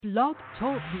Blog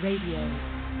Talk Radio.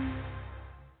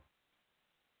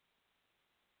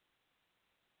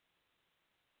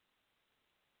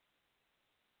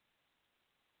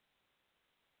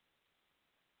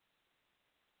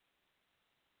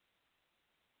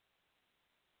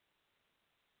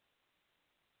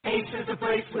 Ace is a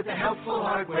place with the helpful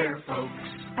hardware, folks.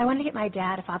 I wanted to get my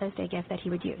dad a Father's Day gift that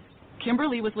he would use.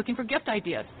 Kimberly was looking for gift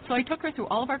ideas, so I took her through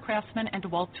all of our Craftsman and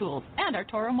DeWalt tools and our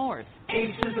Toro mowers.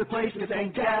 Ace is a place to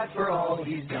thank Dad for all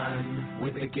he's done,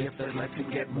 with a gift that lets him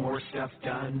get more stuff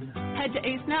done. Head to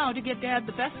Ace now to get Dad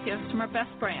the best gifts from our best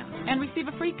brands and receive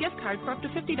a free gift card for up to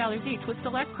 $50 each with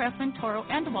select Craftsman, Toro,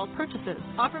 and DeWalt purchases.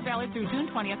 Offer valid through June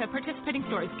 20th at participating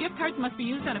stores. Gift cards must be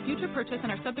used on a future purchase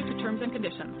and are subject to terms and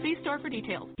conditions. See store for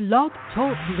details. Blog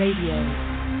Talk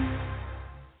Radio.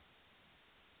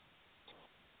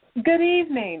 Good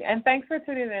evening, and thanks for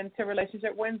tuning in to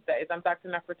Relationship Wednesdays. I'm Dr.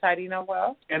 Nefertiti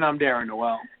Noel. And I'm Darren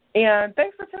Noel. And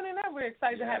thanks for tuning in. We're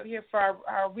excited to have you here for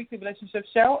our weekly relationship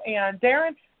show. And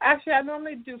Darren, actually, I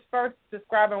normally do first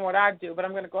describing what I do, but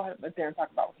I'm going to go ahead and let Darren talk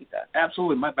about what he does.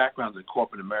 Absolutely. My background is in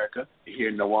corporate America. Here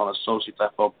at Noel Associates, I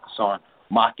focus on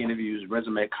mock interviews,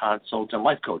 resume consults, and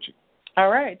life coaching. All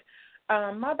right.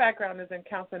 My background is in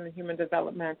counseling and human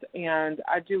development, and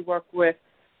I do work with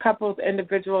couples,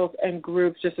 individuals, and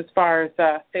groups just as far as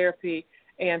therapy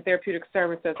and therapeutic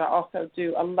services. I also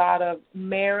do a lot of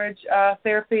marriage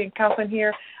therapy and counseling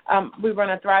here. We run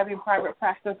a thriving private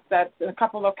practice that's in a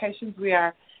couple locations. We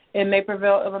are in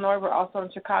Naperville, Illinois. We're also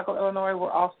in Chicago, Illinois. We're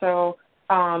also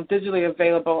digitally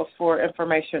available for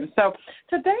information. So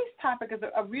today's topic is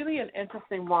a really an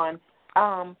interesting one,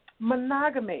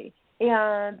 monogamy.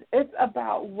 And it's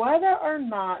about whether or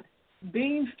not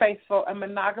being faithful and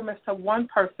monogamous to one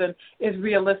person is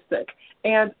realistic.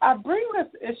 And I bring this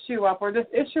issue up, or this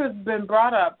issue has been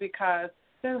brought up because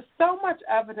there's so much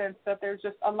evidence that there's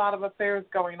just a lot of affairs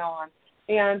going on.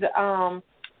 And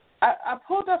I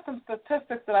pulled up some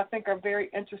statistics that I think are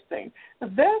very interesting.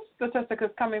 This statistic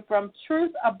is coming from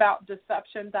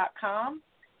truthaboutdeception.com.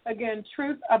 Again,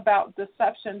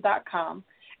 truthaboutdeception.com.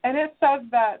 And it says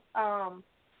that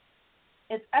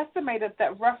it's estimated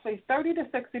that roughly 30 to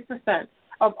 60%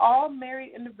 of all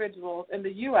married individuals in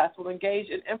the U.S. will engage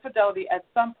in infidelity at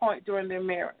some point during their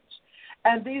marriage.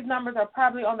 And these numbers are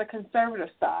probably on the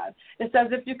conservative side. It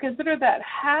says if you consider that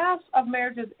half of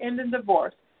marriages end in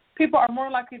divorce, people are more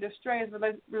likely to stray as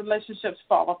relationships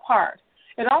fall apart.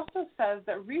 It also says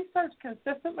that research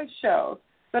consistently shows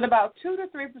that about 2 to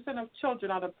 3% of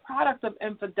children are the product of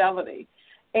infidelity.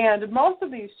 And most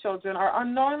of these children are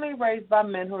unknowingly raised by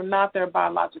men who are not their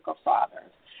biological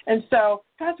fathers. And so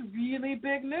that's really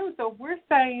big news. So we're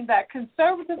saying that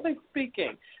conservatively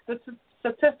speaking, the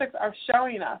statistics are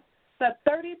showing us that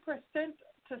 30%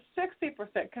 to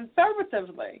 60%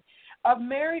 conservatively of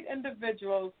married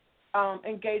individuals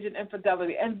engage in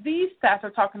infidelity. And these stats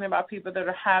are talking about people that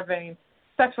are having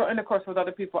sexual intercourse with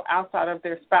other people outside of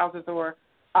their spouses or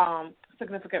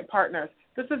significant partners.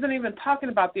 This isn't even talking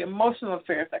about the emotional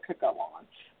affairs that could go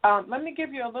on. Let me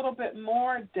give you a little bit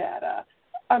more data.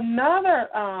 Another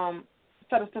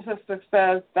set of statistics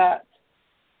says that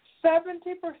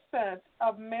 70%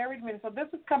 of married men, so this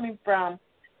is coming from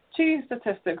cheating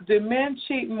statistics, do men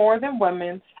cheat more than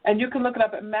women? And you can look it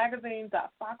up at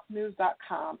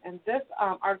magazine.foxnews.com. And this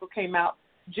article came out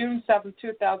June 7,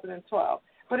 2012.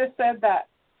 But it said that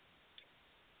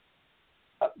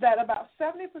about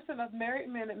 70% of married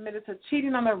men admitted to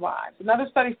cheating on their wives. Another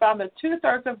study found that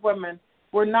 2/3 of women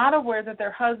were not aware that their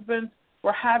husbands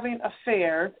were having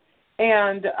affairs,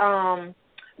 and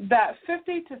that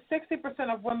 50 to 60%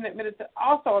 of women admitted to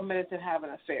having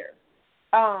affairs.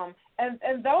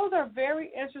 And those are very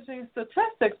interesting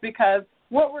statistics because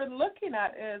what we're looking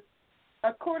at is,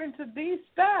 according to these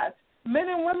stats, men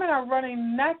and women are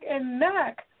running neck and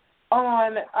neck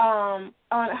on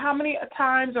how many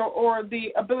times or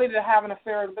the ability to have an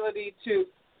affair, ability to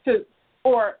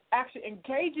or actually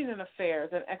engaging in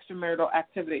affairs and extramarital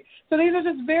activity. So these are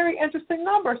just very interesting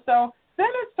numbers. So then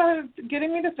it started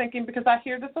getting me to thinking, because I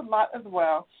hear this a lot as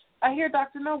well. I hear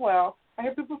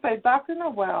people say, Dr.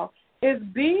 Noel, is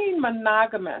being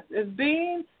monogamous, is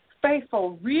being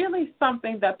faithful really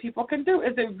something that people can do?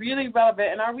 Is it really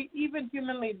relevant? And are we even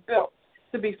humanly built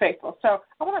to be faithful? So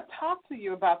I want to talk to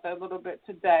you about that a little bit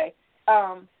today.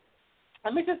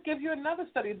 Let me just give you another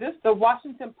study. The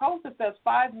Washington Post, it says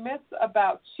 5 myths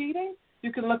about cheating.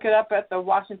 You can look it up at the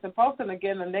Washington Post, and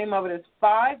again, the name of it is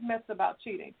 5 myths about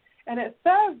cheating. And it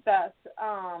says that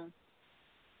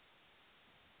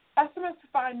estimates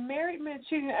find married men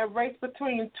cheating at rates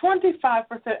between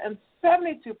 25% and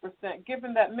 72%,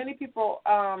 given that many people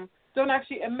don't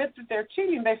actually admit that they're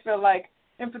cheating. They feel like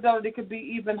infidelity could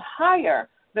be even higher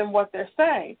than what they're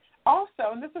saying.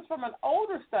 Also, and this is from an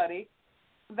older study,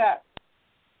 that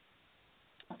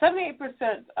 78%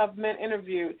 of men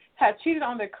interviewed had cheated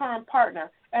on their current partner,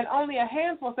 and only a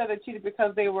handful said they cheated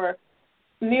because they were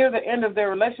near the end of their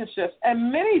relationships,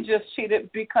 and many just cheated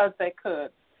because they could.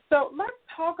 So let's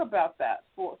talk about that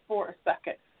for a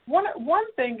second. One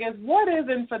thing is, what is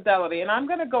infidelity? And I'm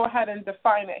going to go ahead and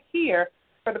define it here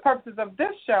for the purposes of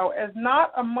this show as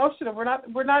not emotional.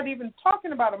 We're not even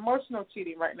talking about emotional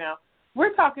cheating right now.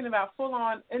 We're talking about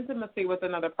full-on intimacy with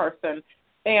another person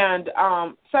and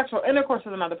sexual intercourse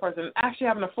with another person, actually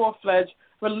having a full-fledged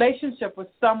relationship with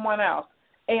someone else.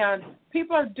 And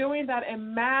people are doing that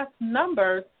in mass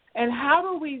numbers. And how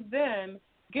do we then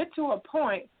get to a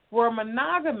point where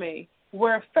monogamy,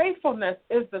 where faithfulness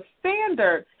is the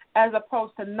standard as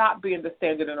opposed to not being the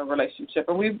standard in a relationship?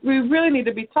 And we really need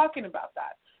to be talking about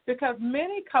that, because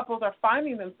many couples are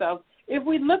finding themselves, if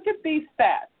we look at these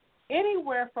stats,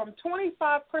 anywhere from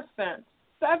 25%,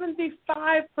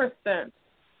 75%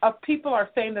 of people are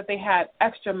saying that they had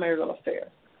extramarital affairs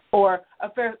or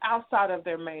affairs outside of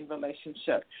their main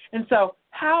relationship. And so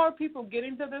how are people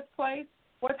getting to this place?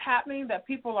 What's happening that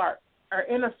people are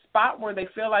in a spot where they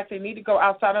feel like they need to go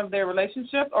outside of their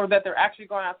relationship, or that they're actually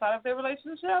going outside of their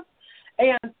relationship?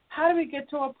 And how do we get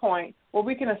to a point where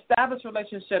we can establish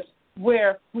relationships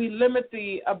where we limit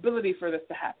the ability for this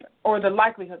to happen, or the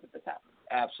likelihood that this happens?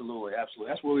 Absolutely.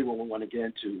 That's really what we want to get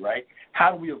into, right?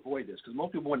 How do we avoid this? Because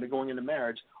most people, when they're going into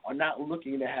marriage, are not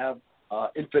looking to have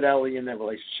infidelity in their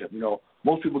relationship.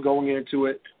 Most people going into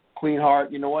it, clean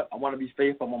heart, you know what, I want to be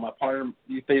faithful, I want my partner to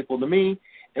be faithful to me,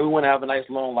 and we want to have a nice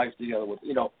long life together with,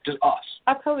 just us.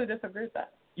 I totally disagree with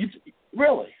that.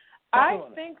 Really? I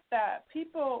think that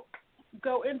people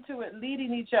go into it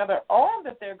leading each other on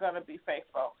that they're going to be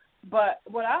faithful. But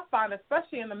what I find,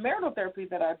 especially in the marital therapy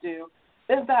that I do,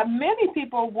 is that many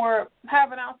people were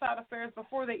having outside affairs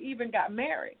before they even got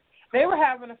married. They were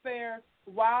having affairs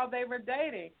while they were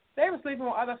dating. They were sleeping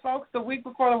with other folks the week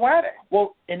before the wedding.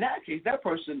 Well, in that case, that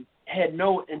person had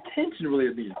no intention really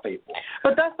of being faithful.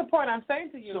 But that's the point I'm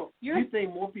saying to you. So you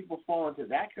think more people fall into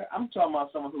that? I'm talking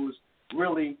about someone who's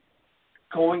really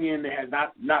going in that has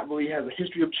not really has a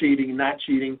history of cheating, not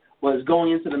cheating, but is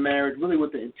going into the marriage really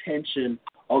with the intention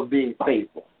of being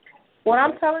faithful. What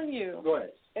I'm telling you Go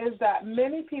ahead. is that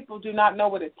many people do not know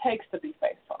what it takes to be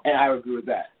faithful. And I agree with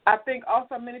that. I think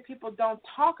also many people don't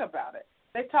talk about it.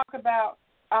 They talk about,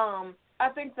 I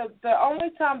think the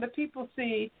only time that people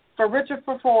see, for richer,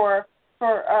 for poor,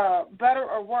 for better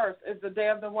or worse, is the day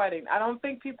of the wedding. I don't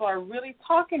think people are really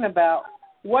talking about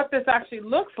what this actually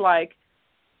looks like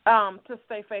to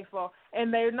stay faithful.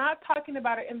 And they're not talking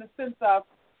about it in the sense of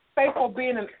faithful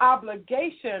being an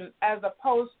obligation as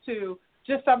opposed to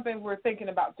just something we're thinking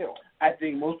about doing. I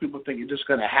think most people think it's just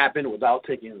going to happen without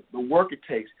taking the work it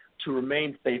takes to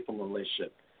remain faithful in a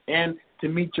relationship and to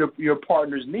meet your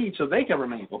partner's needs so they can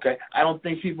remain, okay? I don't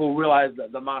think people realize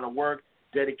the amount of work,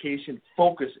 dedication,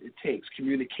 focus it takes,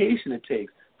 communication it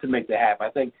takes to make that happen.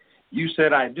 I think you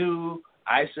said I do,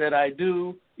 I said I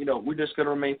do, we're just going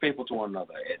to remain faithful to one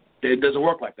another. It doesn't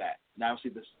work like that. And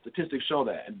obviously the statistics show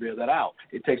that and bear that out.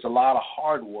 It takes a lot of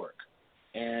hard work.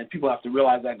 And people have to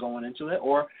realize that going into it,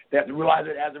 or they have to realize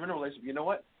it as they're in a relationship. You know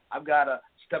what? I've got to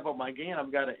step up my game.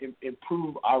 I've got to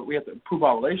improve we have to improve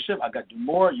our relationship. I've got to do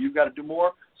more. You've got to do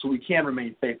more so we can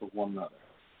remain faithful to one another.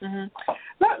 Mm-hmm.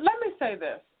 Let me say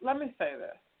this.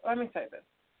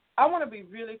 I want to be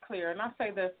really clear, and I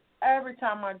say this every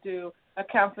time I do a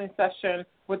counseling session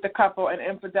with the couple and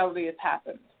infidelity has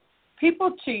happened.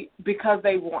 People cheat because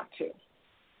they want to,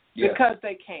 because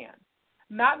they can.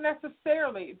 Not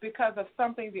necessarily because of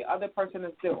something the other person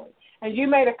is doing. And you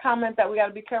made a comment that we got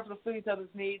to be careful to fill each other's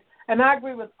needs, and I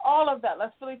agree with all of that.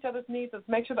 Let's fill each other's needs. Let's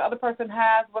make sure the other person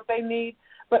has what they need.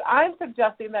 But I'm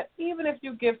suggesting that even if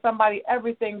you give somebody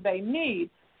everything they need,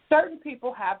 certain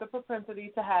people have the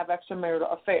propensity to have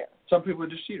extramarital affairs. Some people are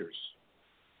just cheaters.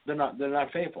 They're not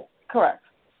faithful. Correct.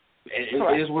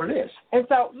 It is what it is. And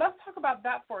so let's talk about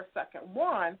that for a second.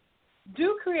 One,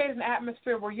 do create an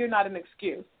atmosphere where you're not an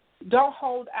excuse. Don't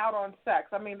hold out on sex.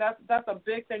 I mean, that's a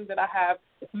big thing that I have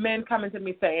men coming to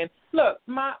me saying, look,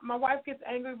 my wife gets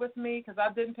angry with me because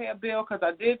I didn't pay a bill, because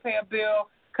I did pay a bill,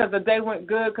 because the day went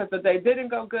good, because the day didn't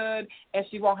go good, and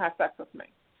she won't have sex with me.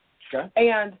 Okay.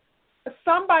 And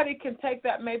somebody can take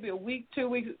that maybe a week, 2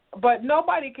 weeks, but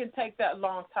nobody can take that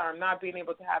long term, not being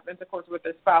able to have intercourse with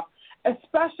their spouse,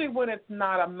 especially when it's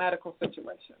not a medical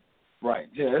situation. Right.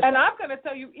 Yeah. And I'm going to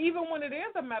tell you, even when it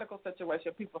is a medical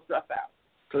situation, people stress out.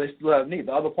 Because they still have needs.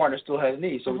 The other partner still has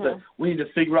needs. So we need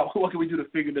to figure out what can we do to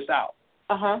figure this out.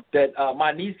 that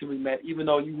my needs can be met, even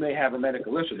though you may have a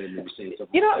medical issue that you're saying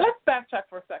something. You know, let's backtrack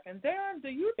for a second. Darren, do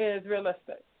you is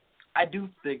realistic? I do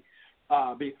think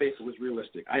being faithful is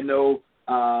realistic. I know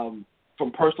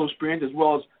from personal experience as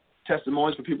well as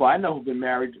testimonies from people I know who've been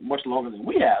married much longer than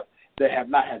we have that have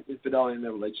not had infidelity in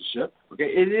their relationship. Okay,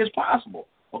 it is possible.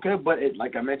 Okay, but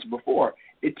like I mentioned before,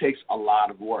 it takes a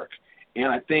lot of work. And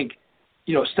I think,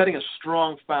 setting a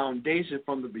strong foundation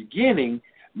from the beginning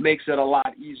makes it a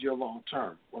lot easier long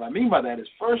term. What I mean by that is,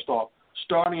 first off,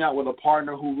 starting out with a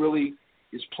partner who really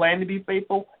is planning to be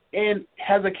faithful and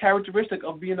has a characteristic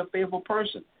of being a faithful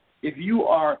person. If you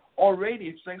are already,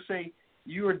 it's like, say,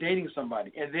 you are dating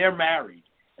somebody and they're married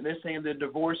and they're saying they're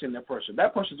divorcing that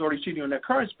person's already cheating on their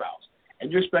current spouse,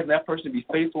 and you expect that person to be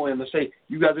faithful and to say,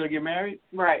 you guys are going to get married?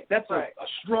 Right. That's a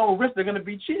strong risk they're going to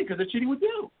be cheating because they're cheating with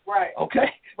you. Right.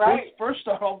 Okay? Right. Let's first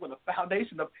start off with a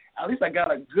foundation of, at least I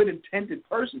got a good intended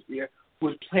person here who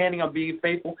is planning on being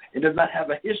faithful and does not have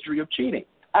a history of cheating.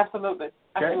 Absolutely.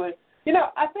 Okay? Absolutely.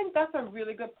 I think that's a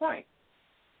really good point.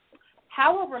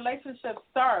 How a relationship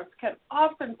starts can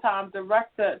oftentimes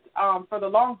direct it for the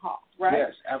long haul, right?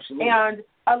 Yes, absolutely. And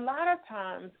a lot of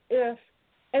times, even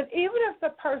if the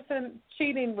person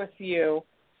cheating with you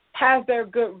has their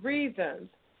good reasons,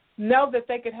 know that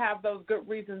they could have those good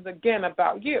reasons again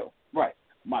about you. Right.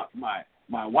 My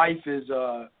wife is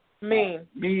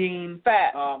mean,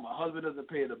 fat. My husband doesn't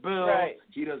pay the bills. Right.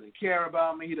 He doesn't care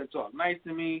about me. He doesn't talk nice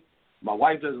to me. My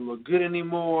wife doesn't look good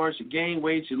anymore. She gained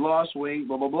weight. She lost weight.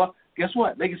 Blah blah blah. Guess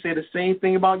what? They can say the same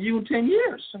thing about you in 10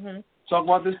 years. Mm-hmm. Talk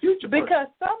about this future person. Because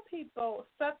some people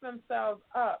set themselves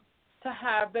up to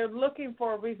they're looking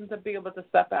for a reason to be able to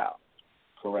step out.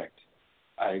 Correct.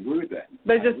 I agree with that.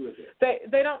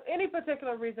 They don't, any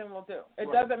particular reason will do.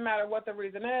 It doesn't matter what the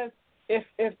reason is.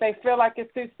 If they feel like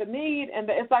it suits the need, and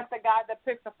it's like the guy that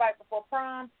picks a fight before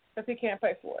prom because he can't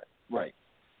pay for it. Right.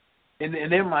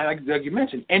 And their mind, like you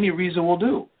mentioned, any reason will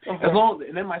do. Mm-hmm.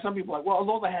 And then some people are like, well, as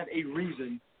long as I have a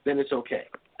reason, then it's okay.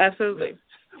 Absolutely.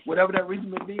 Whatever that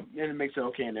reason may be, then it makes it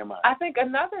okay in their mind. I think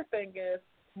another thing is,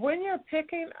 when you're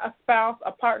picking a spouse,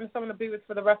 a partner, someone to be with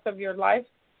for the rest of your life,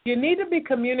 you need to be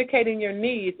communicating your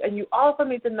needs, and you also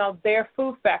need to know their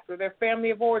food factor, their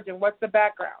family of origin, what's the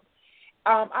background.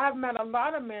 I've met a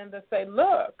lot of men that say,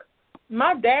 look,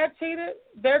 my dad cheated,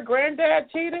 their granddad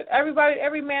cheated,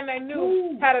 every man they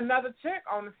knew had another chick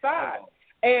on the side.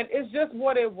 And it's just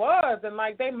what it was. And,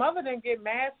 their mother didn't get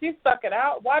mad. She stuck it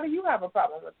out. Why do you have a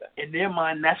problem with that? In their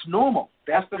mind, that's normal.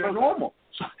 That's their normal.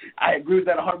 So I agree with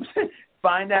that 100%.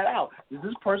 Find that out. Does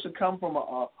this person come from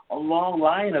a long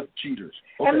line of cheaters?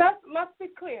 Okay. And let's be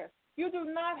clear. You do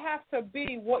not have to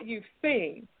be what you've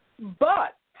seen.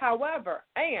 But, however,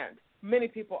 many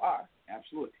people are.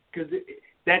 Absolutely. Because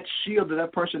that shield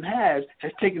that person has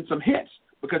taken some hits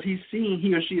because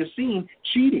he or she has seen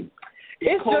cheating.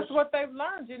 It's just what they've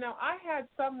learned. I had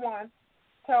someone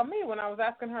tell me when I was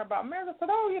asking her about marriage, I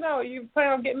said, you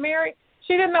plan on getting married?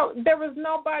 She didn't know. There was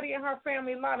nobody in her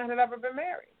family line that had ever been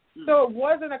married. Mm-hmm. So it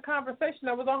wasn't a conversation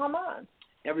that was on her mind.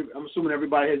 I'm assuming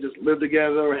everybody had just lived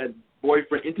together or had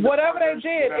boyfriend, intimate whatever partners,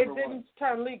 they did, it didn't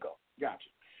turn legal. Gotcha.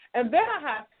 And then I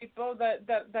have people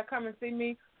that come and see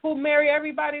me who marry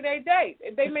everybody they date.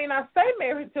 They may not stay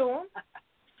married to them,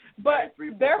 but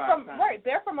they're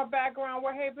from a background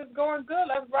where, hey, if it's going good,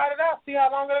 let's ride it out, see how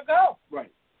long it'll go.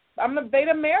 Right. I'm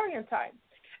the marrying type.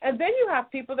 And then you have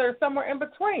people that are somewhere in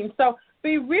between. So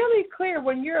be really clear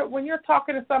when you're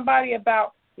talking to somebody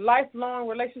about lifelong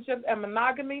relationships and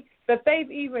monogamy, that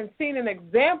they've even seen an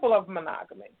example of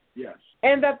monogamy. Yes.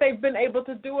 And that they've been able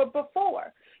to do it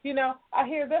before. I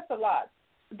hear this a lot.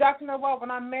 Dr. Noel,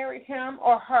 when I married him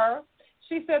or her,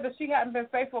 she said that she hadn't been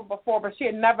faithful before, but she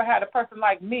had never had a person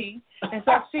like me. And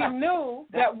so she knew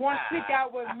that once she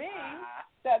got with me,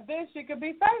 that then she could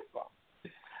be faithful.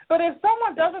 But if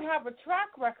someone doesn't have a track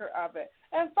record of it,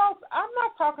 and folks, I'm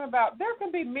not talking about, there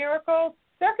can be miracles.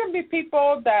 There can be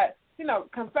people that,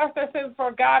 confess their sins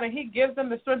for God and he gives them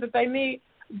the strength that they need.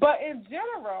 But in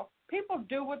general, people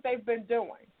do what they've been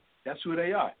doing. That's who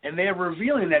they are. And they're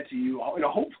revealing that to you.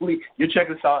 Hopefully you check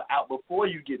this out before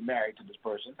you get married to this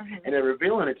person, and they're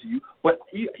revealing it to you. But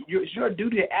it's your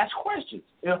duty to ask questions.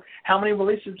 How many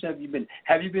relationships have you been?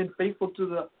 Have you been faithful to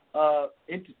the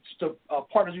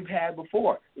partners you've had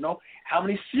before? How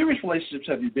many serious relationships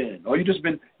have you been in? Or you just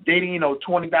been dating,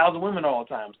 20,000 women all the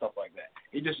time, stuff like that.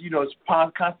 It just, it's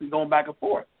constantly going back and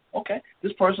forth. Okay,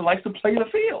 this person likes to play the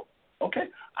field. Okay,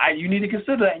 you need to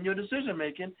consider that in your decision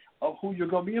making of who you're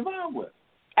going to be involved with.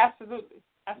 Absolutely.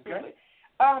 Okay.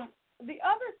 The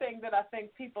other thing that I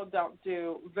think people don't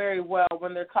do very well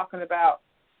when they're talking about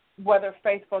whether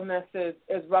faithfulness is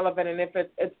relevant and if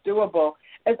it's doable,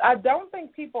 is I don't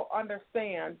think people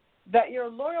understand that your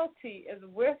loyalty is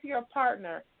with your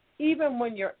partner even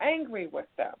when you're angry with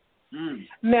them.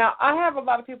 Now, I have a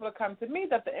lot of people that come to me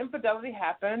that the infidelity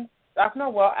happened, Dr.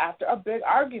 Noel, after a big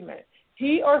argument.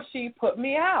 He or she put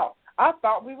me out. I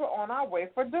thought we were on our way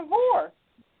for divorce.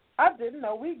 I didn't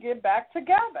know we'd get back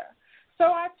together. So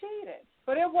I cheated.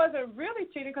 But it wasn't really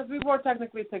cheating because we weren't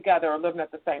technically together or living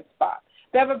at the same spot.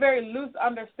 They have a very loose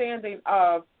understanding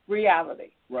of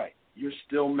reality. Right. You're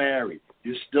still married.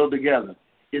 You're still together.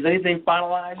 Is anything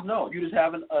finalized? No. You're just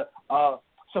having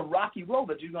some rocky road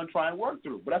that you're going to try and work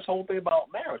through. But that's the whole thing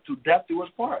about marriage. To death do us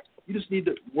part. You just need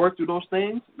to work through those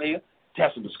things. Maybe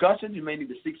have some discussions. You may need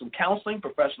to seek some counseling,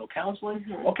 professional counseling.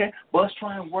 Okay, but let's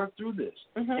try and work through this.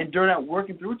 And during that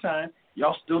working through time,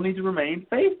 y'all still need to remain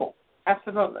faithful.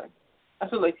 Absolutely.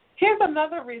 Absolutely. Here's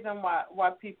another reason why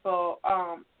people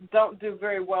don't do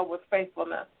very well with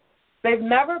faithfulness. They've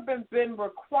never been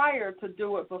required to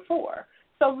do it before.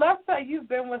 So let's say you've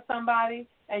been with somebody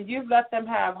and you've let them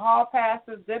have hall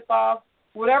passes, zip-offs,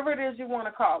 whatever it is you want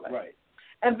to call it. Right.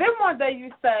 And then one day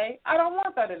you say, I don't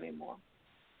want that anymore.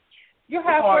 You're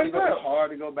halfway through. It's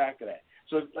hard to go back to that.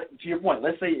 So to your point,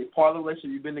 let's say part of the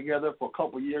relationship you've been together for a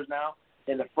couple of years now.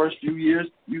 In the first few years,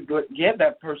 you give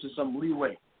that person some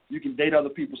leeway. You can date other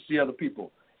people, see other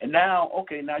people. And now,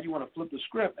 now you want to flip the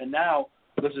script, and now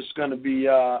this is going to be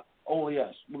only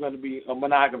us. We're going to be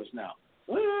monogamous now.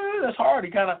 That's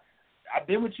hard. I've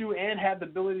been with you and had the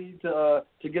ability to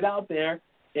get out there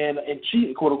and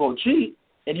cheat, quote unquote cheat,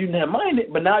 and you didn't mind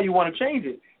it, but now you want to change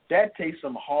it. That takes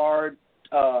some hard.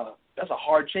 That's a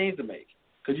hard change to make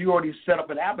because you already set up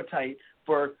an appetite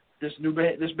for this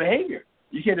this behavior.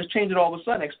 You can't just change it all of a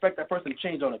sudden and expect that person to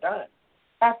change on a dime.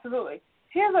 Absolutely.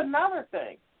 Here's another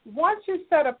thing. Once you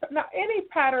set up, now any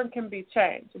pattern can be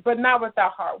changed, but not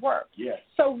without hard work. Yes.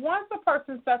 So once a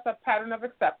person sets a pattern of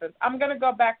acceptance, I'm going to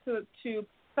go back to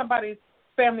somebody's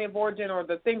family of origin or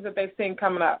the things that they've seen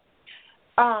coming up.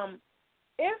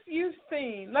 If you've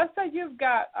seen, let's say you've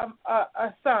got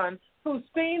a son who's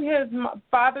seen his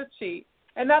father cheat,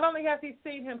 and not only has he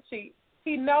seen him cheat,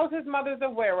 he knows his mother's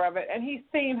aware of it, and he's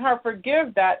seen her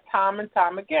forgive that time and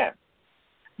time again.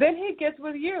 Then he gets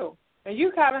with you, and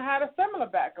you kind of had a similar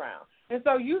background. And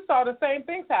so you saw the same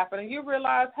things happen, and you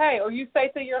realize, hey, or you say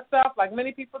to yourself, like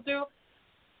many people do,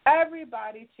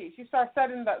 everybody cheats. You start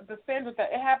setting the standard that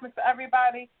it happens to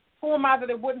everybody. Who am I that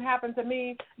it wouldn't happen to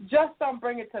me? Just don't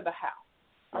bring it to the house.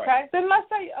 Okay? Right. Then let's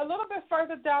say a little bit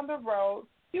further down the road,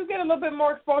 you get a little bit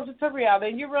more exposure to reality,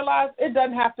 and you realize it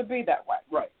doesn't have to be that way.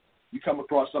 Right. You come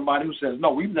across somebody who says,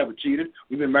 no, we've never cheated.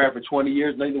 We've been married for 20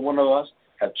 years. Neither one of us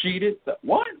have cheated.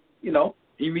 What? You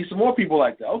meet some more people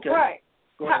like that. Okay.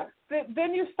 Right.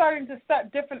 Then you're starting to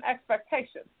set different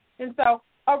expectations. And so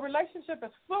a relationship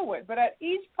is fluid, but at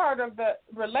each part of the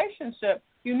relationship,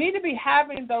 you need to be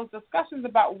having those discussions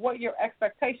about what your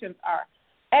expectations are.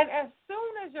 And as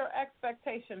soon as your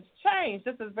expectations change,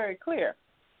 this is very clear,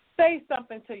 say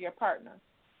something to your partner.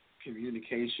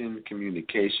 Communication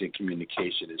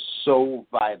is so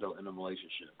vital in a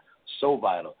relationship. So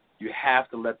vital. You have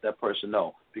to let that person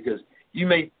know because you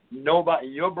may know about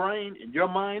in your brain, in your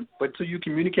mind, but until you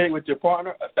communicate with your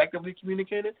partner, effectively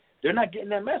communicated, they're not getting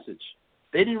that message.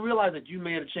 They didn't realize that you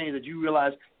made a change, that you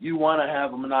realized you want to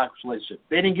have a monogamous relationship.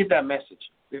 They didn't get that message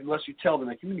unless you tell them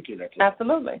and communicate that to them.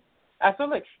 Absolutely.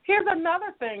 Absolutely. Here's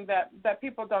another thing that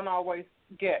people don't always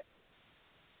get.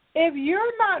 If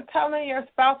you're not telling your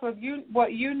spouse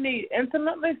what you need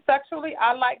intimately, sexually,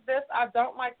 I like this, I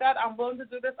don't like that, I'm willing to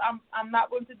do this, I'm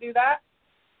not willing to do that,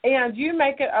 and you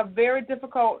make it a very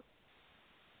difficult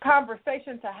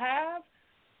conversation to have,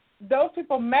 those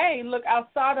people may look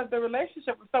outside of the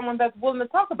relationship with someone that's willing to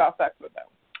talk about sex with them.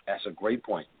 That's a great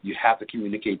point. You have to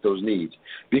communicate those needs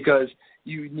because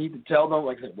you need to tell them,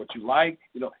 like I said, what you like.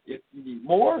 If you need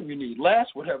more, you need less,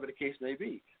 whatever the case may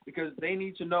be, because they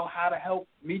need to know how to help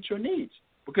meet your needs.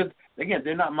 Because, again,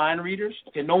 they're not mind readers.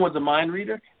 Okay, no one's a mind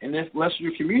reader, and unless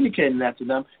you're communicating that to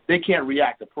them, they can't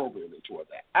react appropriately toward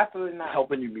that. Absolutely not.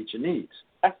 Helping you meet your needs.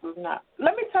 Absolutely not.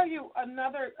 Let me tell you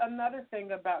another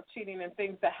thing about cheating and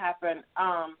things that happen.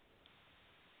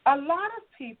 A lot of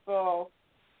people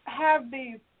have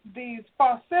these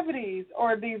falsities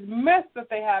or these myths that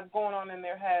they have going on in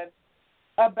their heads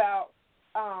about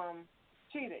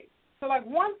cheating. So, like,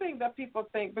 one thing that people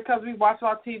think, because we watch a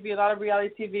lot of TV, a lot of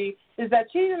reality TV, is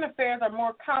that cheating affairs are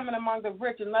more common among the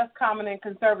rich and less common in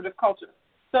conservative cultures.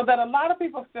 So that a lot of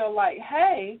people feel like,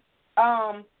 hey,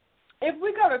 if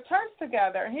we go to church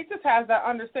together and he just has that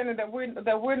understanding that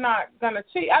we're not going to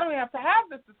cheat, I don't even have to have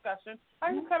this discussion.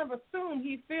 I just kind of assume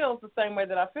he feels the same way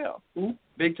that I feel.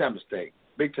 Big time mistake.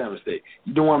 Big time mistake.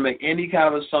 You don't want to make any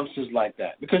kind of assumptions like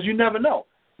that because you never know.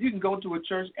 You can go to a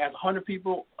church, ask 100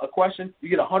 people a question, you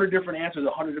get 100 different answers,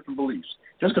 100 different beliefs.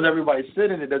 Just because everybody's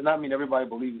sitting, it does not mean everybody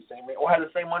believes the same way or has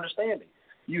the same understanding.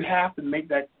 You have to make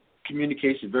that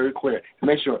communication very clear to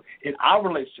make sure in our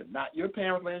relationship, not your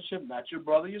parent relationship, not your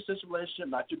brother, your sister relationship,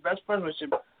 not your best friend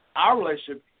relationship, our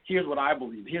relationship, here's what I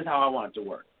believe, here's how I want it to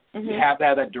work. Mm-hmm. You have to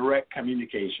have that direct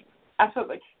communication.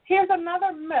 Absolutely. Here's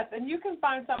another myth, and you can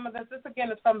find some of this. This,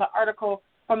 again, is from the article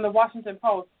from the Washington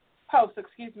Post,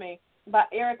 by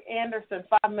Eric Anderson,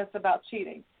 5 Myths About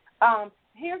Cheating.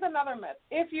 Here's another myth.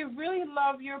 If you really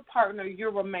love your partner,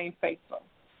 you'll remain faithful.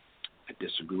 I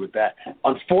disagree with that.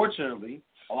 Unfortunately,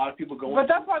 a lot of people go But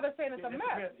that's why they're saying it's a myth.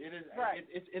 It is. Right.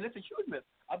 It's a huge myth.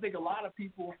 I think a lot of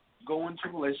people go into a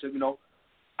relationship,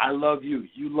 I love you,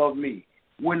 you love me.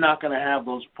 We're not going to have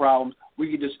those problems.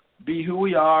 We can just be who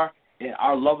we are, and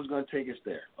our love is going to take us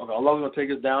there. Okay, our love is going to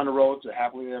take us down the road to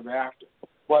happily ever after.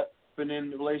 But in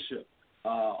the relationship,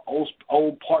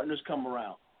 old partners come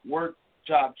around, work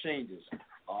job changes,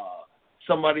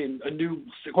 a new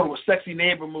quote-unquote sexy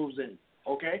neighbor moves in.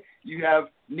 Okay, you have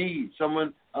needs.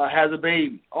 Someone has a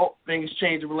baby. Things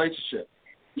change in the relationship.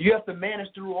 You have to manage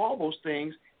through all those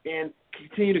things and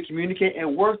continue to communicate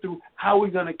and work through how we're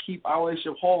going to keep our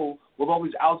relationship whole with all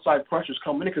these outside pressures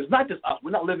coming in. Because it's not just us.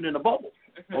 We're not living in a bubble.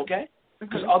 Okay,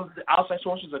 because other outside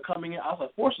sources are coming in. Outside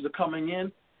forces are coming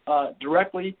in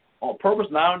directly on purpose,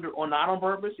 not on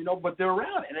purpose. But they're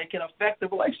around and they can affect the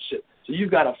relationship. So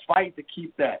you've got to fight to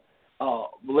keep that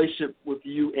relationship with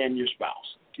you and your spouse.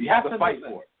 You have to fight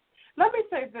for it. Let me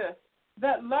say this,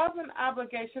 that love and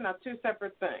obligation are two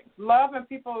separate things. Love and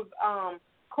people's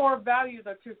core values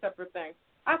are two separate things.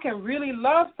 I can really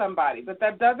love somebody, but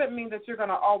that doesn't mean that you're going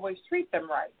to always treat them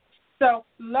right. So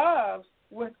love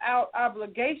without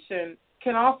obligation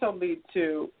can also lead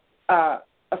to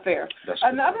affairs.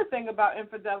 Another thing about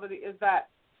infidelity is that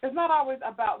it's not always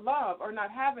about love or not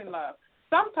having love.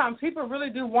 Sometimes people really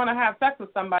do want to have sex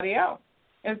with somebody else.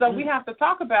 And so we have to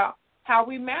talk about how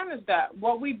we manage that,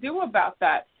 what we do about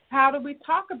that, how do we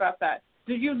talk about that.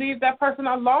 Do you leave that person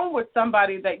alone with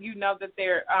somebody that you know that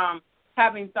they're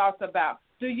having thoughts about?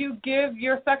 Do you give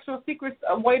your sexual secrets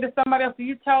away to somebody else? Do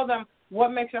you tell them what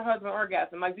makes your husband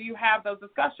orgasm? Do you have those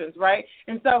discussions, right?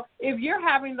 And so if you're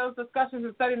having those discussions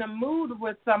and setting a mood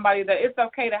with somebody that it's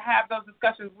okay to have those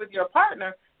discussions with your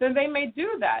partner, then they may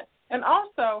do that. And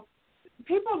also,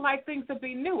 people like things to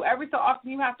be new. Every so often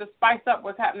you have to spice up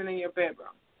what's happening in your bedroom.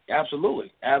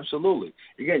 Absolutely.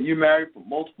 Again, you're married for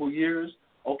multiple years,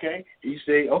 okay? You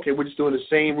say, okay, we're just doing the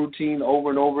same routine over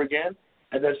and over again,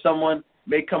 and then someone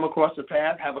may come across the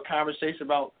path, have a conversation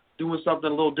about doing something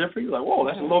a little different. You're like, whoa,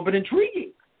 that's a little bit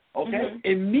intriguing, okay?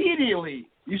 Immediately,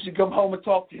 you should come home and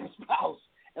talk to your spouse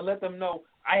and let them know,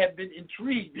 I have been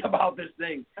intrigued about this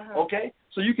thing, okay?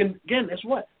 So you can, again, that's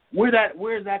what?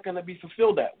 Where is that going to be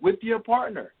fulfilled at? With your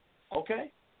partner,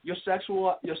 okay? Your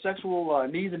sexual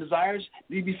needs and desires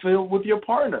need to be filled with your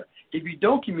partner. If you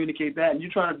don't communicate that and you're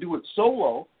trying to do it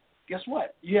solo, guess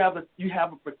what? You have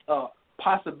a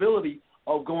possibility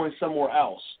of going somewhere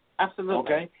else. Absolutely.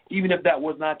 Okay? Even if that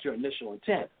was not your initial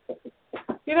intent.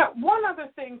 One other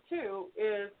thing, too,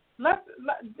 is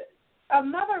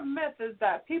another myth is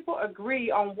that people agree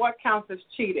on what counts as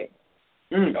cheating.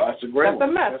 That's a great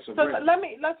one. That's a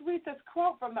myth. Let's read this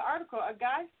quote from the article. A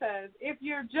guy says, if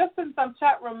you're just in some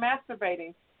chat room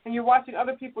masturbating and you're watching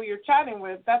other people you're chatting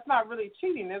with, that's not really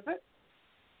cheating, is it?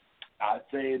 I'd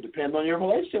say it depends on your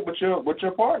relationship with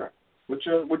your partner, with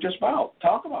your spouse.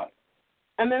 Talk about it.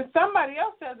 And then somebody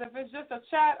else says if it's just a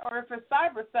chat or if it's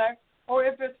cyber sex or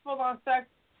if it's full-on sex,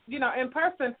 in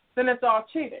person, then it's all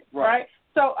cheating, right?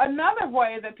 So another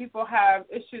way that people have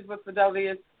issues with fidelity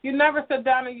is you never sit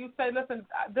down and you say, listen,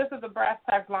 this is a brass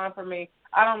tack line for me.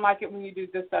 I don't like it when you do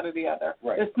this, that, or the other.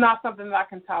 Right. It's not something that I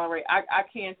can tolerate. I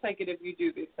can't take it if you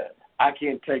do these things. I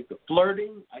can't take the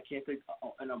flirting. I can't take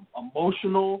an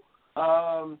emotional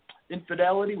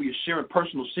infidelity where you're sharing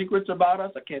personal secrets about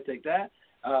us. I can't take that.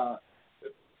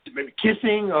 Maybe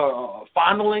kissing or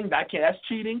fondling, that's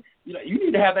cheating. You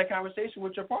need to have that conversation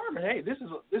with your partner. Hey, this is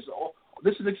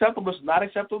acceptable. This is not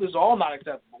acceptable. This is all not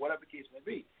acceptable, whatever the case may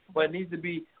be. But it needs to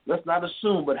be, let's not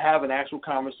assume, but have an actual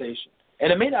conversation.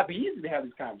 And it may not be easy to have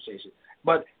these conversations,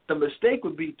 but the mistake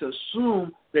would be to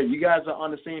assume that you guys are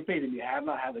on the same page and you have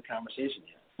not had the conversation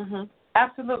yet. Mm-hmm.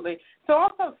 Absolutely. So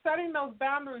also setting those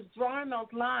boundaries, drawing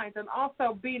those lines, and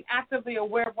also being actively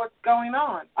aware of what's going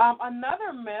on.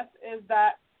 Another myth is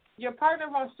that your partner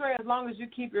won't stray as long as you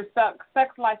keep your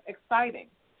sex life exciting.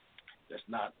 That's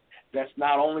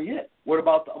not only it. What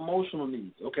about the emotional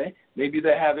needs? Okay, maybe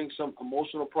they're having some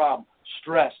emotional problem,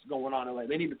 stress going on in life.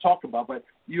 They need to talk about, but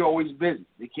you're always busy.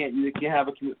 They can't have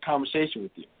a conversation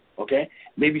with you. Okay,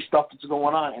 maybe stuff that's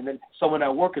going on, and then someone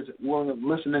at work is willing to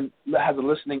listen and has a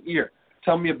listening ear.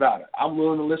 Tell me about it. I'm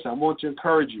willing to listen. I'm willing to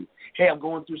encourage you. Hey, I'm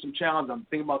going through some challenge. I'm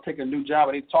thinking about taking a new job.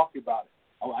 I need to talk to you about it.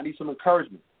 I need some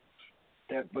encouragement.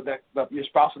 But your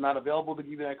spouse is not available to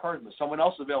give you that encouragement. Someone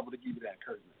else is available to give you that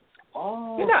encouragement.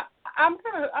 Oh. You know, I'm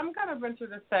gonna venture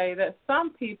to say that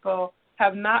some people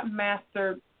have not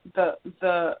mastered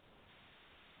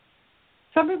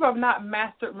some people have not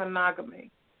mastered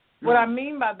monogamy. Mm. What I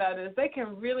mean by that is they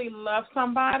can really love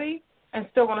somebody and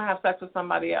still want to have sex with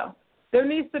somebody else. There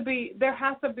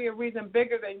has to be a reason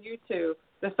bigger than you two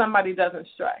that somebody doesn't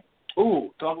stray.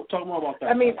 Ooh, talk more about that.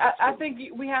 I mean, I think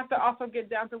we have to also get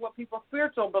down to what people's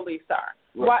spiritual beliefs are.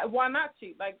 Right. Why not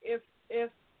cheat? Like, if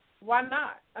why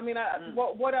not? I mean,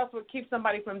 what else would keep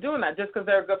somebody from doing that? Just because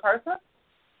they're a good person?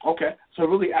 Okay, so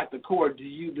really at the core, does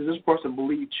this person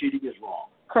believe cheating is wrong?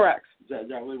 Correct. Is that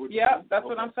really what you're saying? That's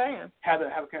what I'm saying.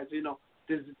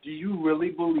 Do you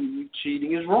really believe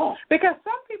cheating is wrong? Because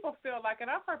some people feel like, and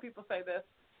I've heard people say this,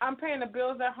 I'm paying the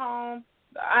bills at home,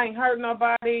 I ain't hurt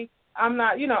nobody, I'm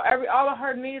not, all of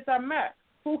her needs are met.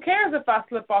 Who cares if I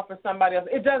slip off with somebody else?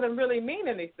 It doesn't really mean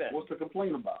anything. What's to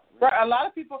complain about? Right. A lot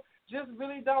of people just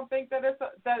really don't think that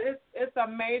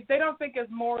they don't think it's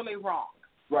morally wrong.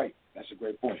 Right. That's a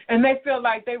great point. And they feel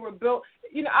like they were built.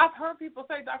 I've heard people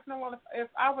say, Dr. Noel, if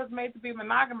I was made to be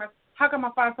monogamous, how come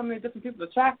I find so many different people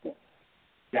attractive?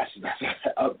 That's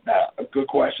a good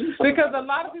question. Because a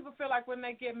lot of people feel like when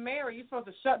they get married, you're supposed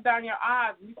to shut down your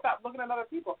eyes and you stop looking at other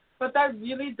people. But that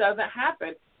really doesn't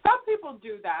happen. Some people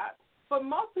do that, but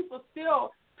most people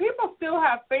still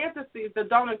have fantasies that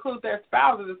don't include their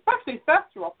spouses, especially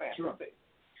sexual fantasies. Sure.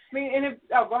 I mean,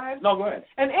 go ahead. No, go ahead.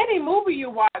 And any movie you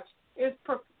watch is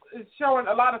showing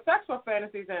a lot of sexual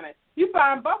fantasies in it. You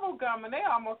find bubble gum and they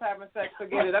almost having sex to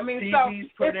get it. I mean,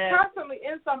 so it's constantly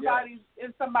in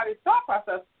somebody's thought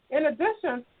process. In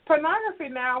addition, pornography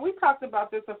now, we talked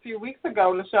about this a few weeks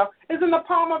ago in the show, is in the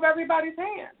palm of everybody's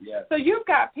hand. Yes. So you've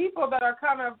got people that are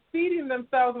kind of feeding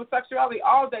themselves with sexuality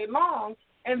all day long,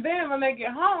 and then when they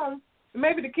get home,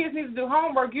 maybe the kids need to do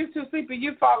homework, you too sleepy,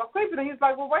 you fall asleep, and he's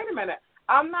like, well, wait a minute.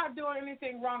 I'm not doing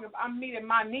anything wrong if I'm meeting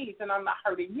my needs and I'm not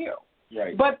hurting you.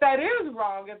 Right. But that is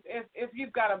wrong if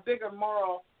you've got a bigger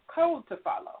moral code to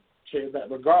follow. Okay,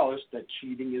 that regardless, that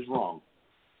cheating is wrong.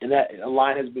 And that a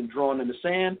line has been drawn in the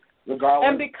sand, regardless.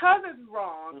 And because it's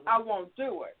wrong, I won't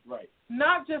do it. Right.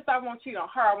 Not just I won't cheat on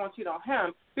her, I won't cheat on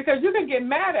him. Because you can get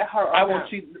mad at her or I won't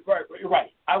cheat.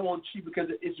 Right. I won't cheat because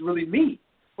it's really me.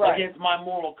 Right. Against my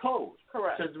moral code.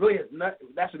 Correct. So it's really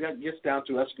that's what that gets down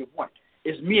to. That's a good point.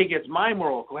 It's me against my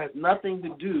moral code. It has nothing to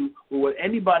do with what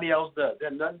anybody else does. It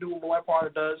has nothing to do with what my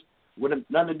partner does.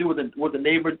 Nothing to do with the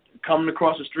neighbor coming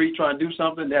across the street trying to do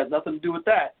something. It has nothing to do with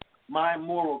that. My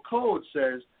moral code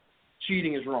says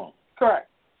cheating is wrong. Correct.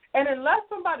 And unless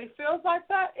somebody feels like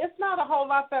that, it's not a whole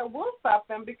lot that will stop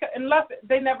them unless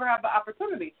they never have the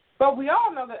opportunity. But we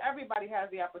all know that everybody has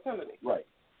the opportunity. Right.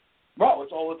 Well,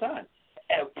 it's all the time.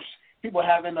 And people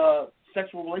having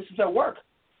sexual relationships at work.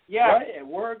 Yeah. Right? At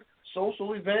work,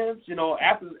 social events,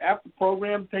 after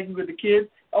program, taking with the kids.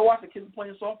 Oh, watch the kids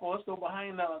playing softball. Let's go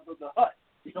behind the hut.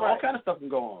 All kind of stuff can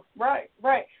go on.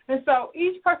 Right. And so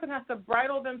each person has to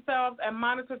bridle themselves and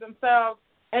monitor themselves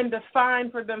and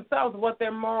define for themselves what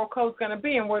their moral code is going to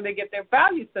be and where they get their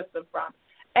value system from.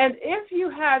 And if you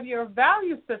have your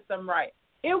value system right,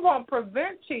 it won't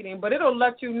prevent cheating, but it'll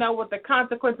let you know what the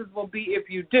consequences will be if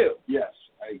you do. Yes,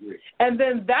 I agree. And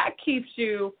then that keeps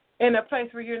you in a place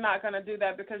where you're not going to do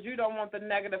that because you don't want the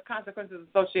negative consequences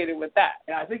associated with that.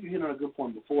 And I think you hit on a good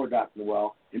point before, Dr.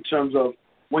 Noel, in terms of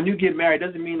when you get married, it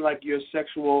doesn't mean like your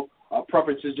sexual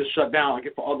preferences just shut down like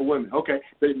for other women. Okay,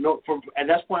 but at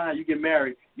that point now you get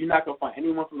married, you're not going to find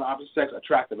anyone from the opposite sex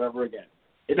attractive ever again.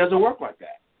 It doesn't work like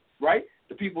that, right?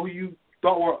 The people who you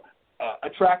thought were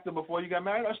attractive before you got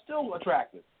married are still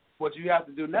attractive. What you have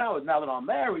to do now is, now that I'm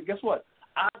married, guess what?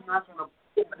 I'm not going to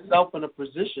put myself in a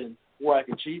position where I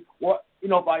can cheat. Or,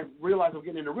 if I realize I'm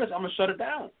getting in the risk, I'm going to shut it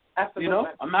down.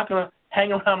 Absolutely. I'm not going to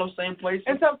hang around those same places.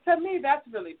 And so to me, that's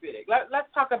really big. Let's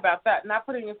talk about that, not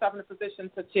putting yourself in a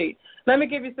position to cheat. Let me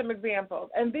give you some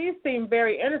examples. And these seem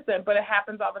very innocent, but it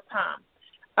happens all the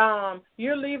time.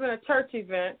 You're leaving a church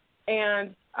event,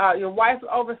 and your wife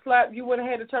overslept. You went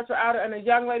ahead to church without her, and a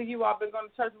young lady you all been going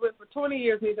to church with for 20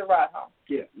 years needs a ride home.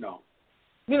 Yeah, no.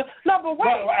 No, but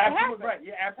wait. Well, absolutely right.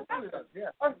 Yeah, absolutely. Yeah.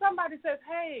 Or somebody says,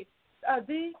 hey,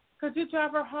 D, could you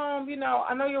drive her home? You know,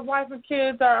 I know your wife and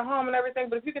kids are at home and everything,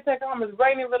 but if you could take her home, it's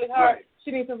raining really hard, Right.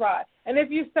 she needs a ride. And if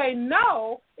you say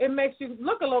no, it makes you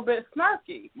look a little bit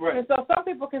snarky. Right. And so some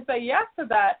people can say yes to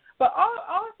that, but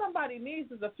all somebody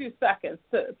needs is a few seconds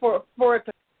for it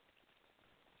to